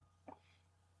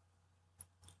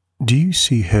Do you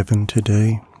see heaven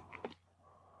today?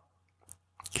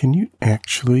 Can you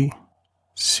actually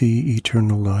see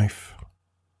eternal life?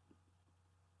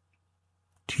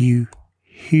 Do you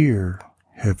hear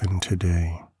heaven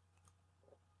today?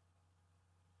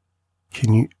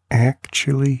 Can you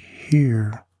actually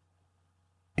hear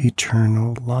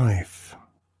eternal life?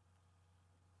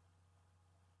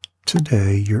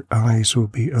 Today your eyes will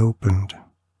be opened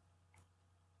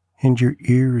and your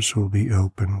ears will be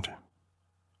opened.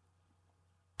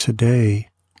 Today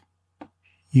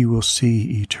you will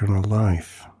see eternal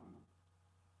life.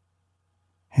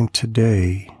 And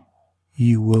today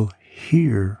you will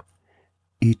hear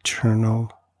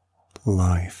eternal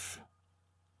life.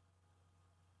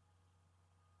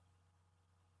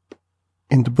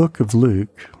 In the book of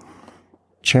Luke,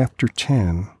 chapter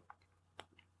 10,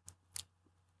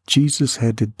 Jesus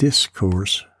had a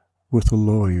discourse with a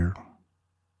lawyer.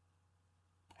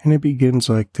 And it begins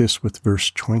like this with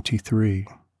verse 23.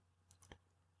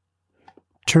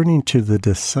 Turning to the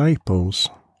disciples,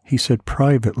 he said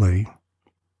privately,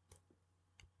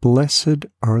 "Blessed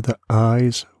are the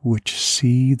eyes which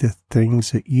see the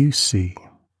things that you see.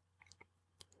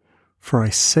 For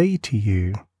I say to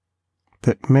you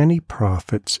that many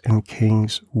prophets and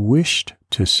kings wished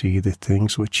to see the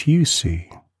things which you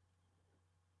see,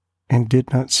 and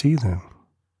did not see them,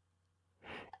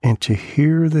 and to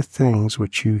hear the things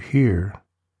which you hear,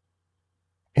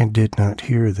 and did not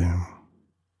hear them."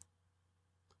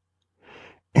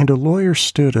 And a lawyer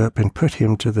stood up and put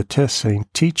him to the test, saying,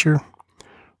 "Teacher,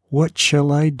 what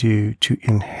shall I do to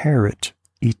inherit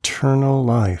eternal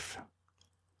life?"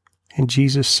 And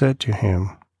Jesus said to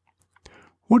him,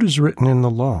 "What is written in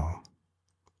the law?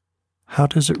 How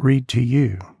does it read to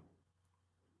you?"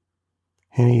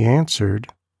 And he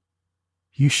answered,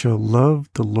 "You shall love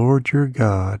the Lord your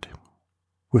God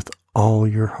with all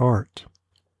your heart,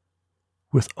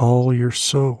 with all your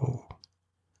soul,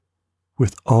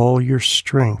 with all your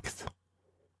strength,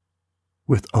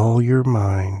 with all your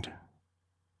mind,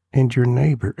 and your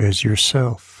neighbor as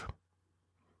yourself."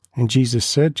 And Jesus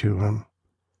said to him,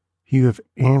 "You have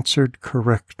answered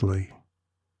correctly.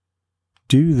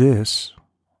 Do this,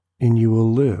 and you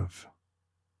will live."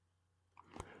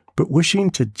 But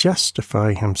wishing to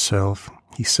justify himself,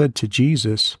 he said to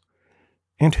Jesus,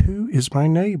 "And who is my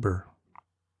neighbor?"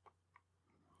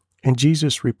 And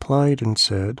Jesus replied and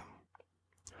said,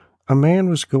 "A man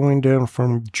was going down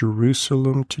from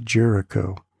Jerusalem to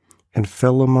Jericho, and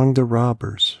fell among the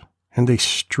robbers, and they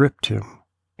stripped him,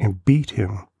 and beat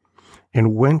him,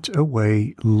 and went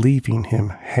away, leaving him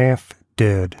half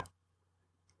dead.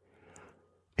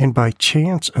 And by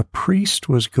chance a priest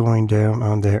was going down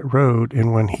on that road,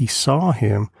 and when he saw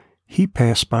him, he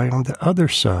passed by on the other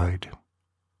side.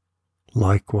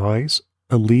 Likewise,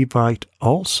 a Levite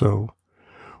also,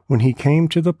 when he came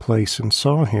to the place and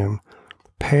saw him,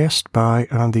 passed by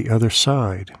on the other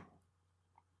side.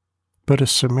 But a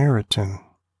Samaritan,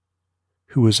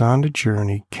 who was on a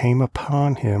journey, came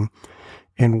upon him,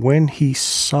 and when he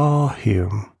saw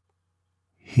him,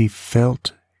 he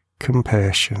felt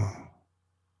compassion,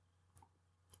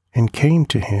 and came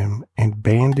to him and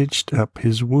bandaged up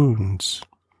his wounds,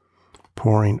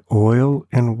 pouring oil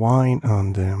and wine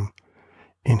on them,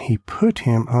 and he put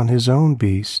him on his own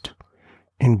beast,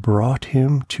 and brought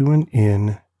him to an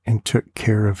inn, and took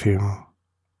care of him.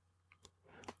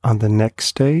 On the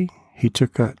next day he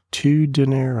took out 2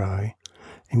 denarii,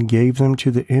 and gave them to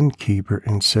the innkeeper,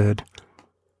 and said,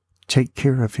 Take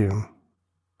care of him,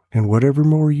 and whatever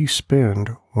more you spend,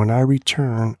 when I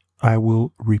return, I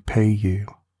will repay you."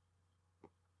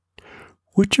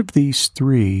 Which of these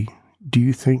 3 do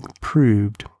you think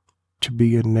proved to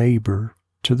be a neighbor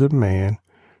to the man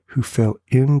who fell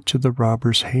into the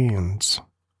robber's hands?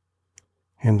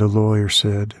 And the lawyer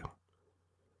said,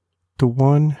 "The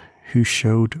one who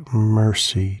showed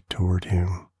mercy toward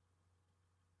him."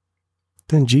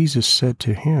 Then Jesus said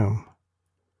to him,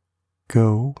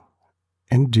 "Go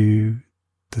and do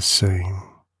the same."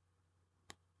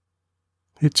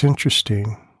 It's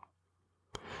interesting.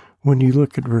 When you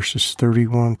look at verses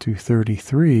 31 through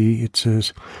 33, it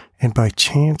says, "And by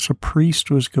chance a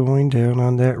priest was going down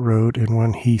on that road, and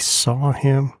when he saw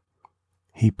him,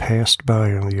 he passed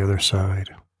by on the other side.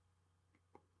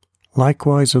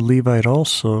 Likewise, a Levite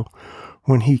also,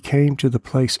 when he came to the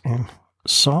place and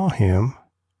saw him,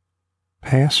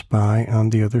 passed by on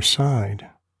the other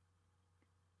side.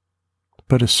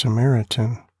 But a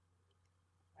Samaritan,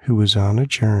 who was on a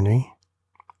journey,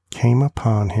 came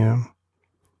upon him,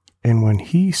 and when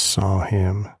he saw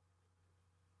him,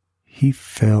 he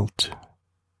felt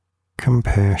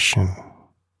compassion."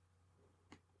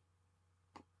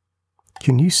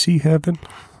 Can you see heaven?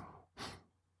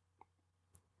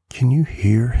 Can you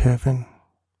hear heaven?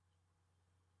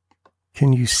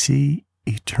 Can you see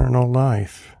eternal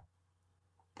life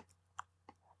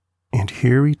and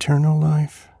hear eternal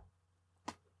life?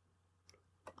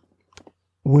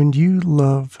 When you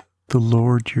love the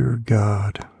Lord your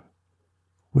God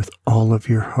with all of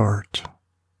your heart,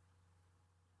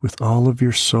 with all of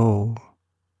your soul,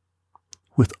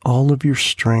 with all of your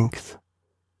strength,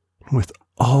 with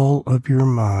all of your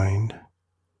mind,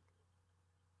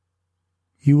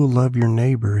 you will love your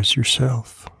neighbor as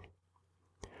yourself,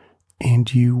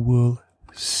 and you will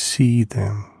see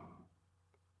them.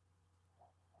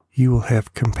 You will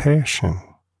have compassion,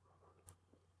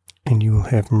 and you will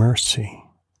have mercy.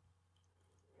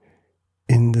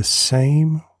 In the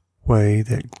same way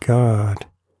that God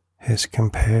has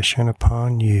compassion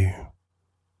upon you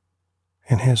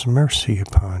and has mercy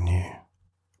upon you.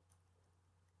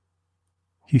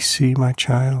 You see, my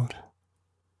child,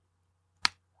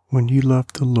 when you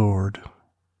love the Lord,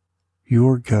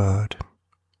 your God,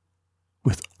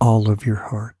 with all of your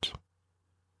heart,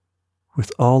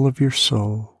 with all of your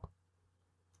soul,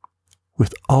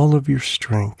 with all of your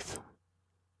strength,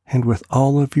 and with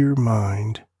all of your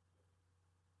mind,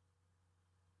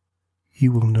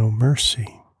 you will know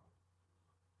mercy.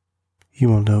 You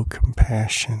will know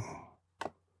compassion.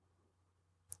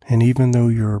 And even though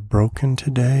you're broken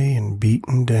today and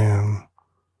beaten down,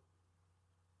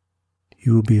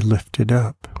 you will be lifted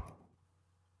up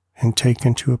and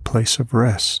taken to a place of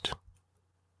rest.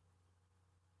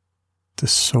 The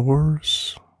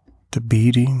sores, the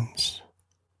beatings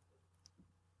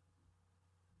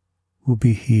will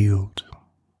be healed.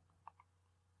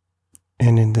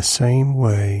 And in the same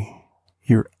way,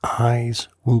 your eyes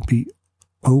will be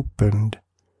opened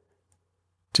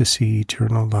to see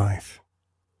eternal life.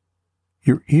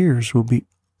 Your ears will be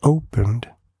opened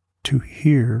to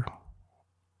hear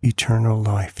eternal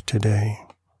life today.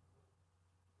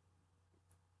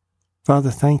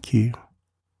 Father, thank you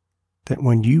that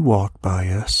when you walk by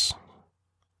us,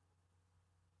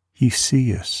 you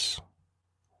see us.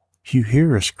 You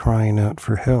hear us crying out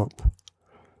for help,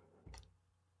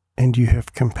 and you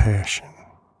have compassion.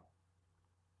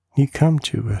 You come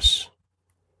to us.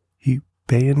 You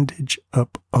bandage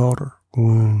up our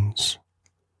wounds.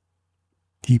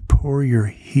 You pour your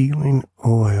healing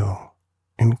oil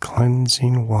and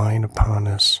cleansing wine upon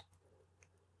us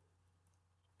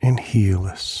and heal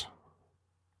us.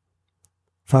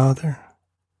 Father,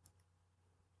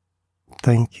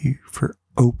 thank you for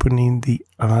opening the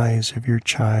eyes of your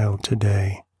child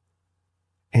today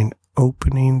and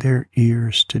opening their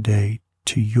ears today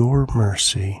to your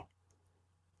mercy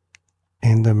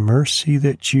and the mercy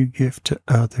that you give to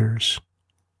others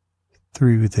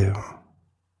through them.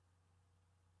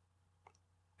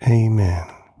 Amen.